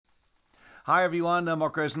Hi everyone, I'm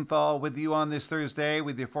Mark Rosenthal with you on this Thursday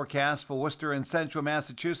with your forecast for Worcester and central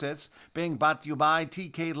Massachusetts, being brought to you by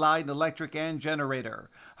TK Line Electric and Generator.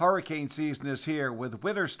 Hurricane season is here with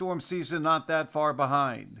winter storm season not that far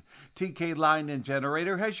behind. TK Line and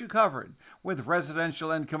Generator has you covered with residential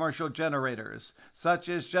and commercial generators such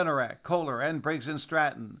as Generac, Kohler, and Briggs &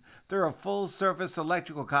 Stratton. They're a full-service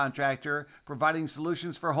electrical contractor providing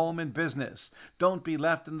solutions for home and business. Don't be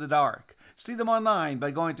left in the dark. See them online by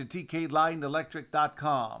going to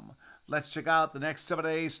tklineelectric.com. Let's check out the next 7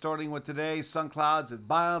 days, starting with today. Sun clouds at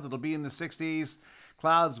mild. It'll be in the 60s.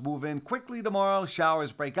 Clouds move in quickly tomorrow.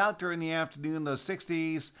 Showers break out during the afternoon, low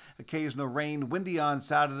 60s. Occasional rain, windy on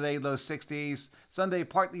Saturday, low 60s. Sunday,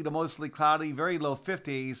 partly to mostly cloudy, very low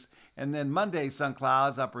 50s. And then Monday, sun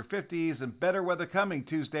clouds, upper 50s, and better weather coming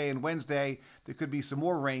Tuesday and Wednesday. There could be some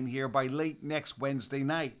more rain here by late next Wednesday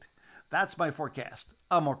night. That's my forecast.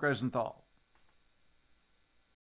 I'm Mark Rosenthal.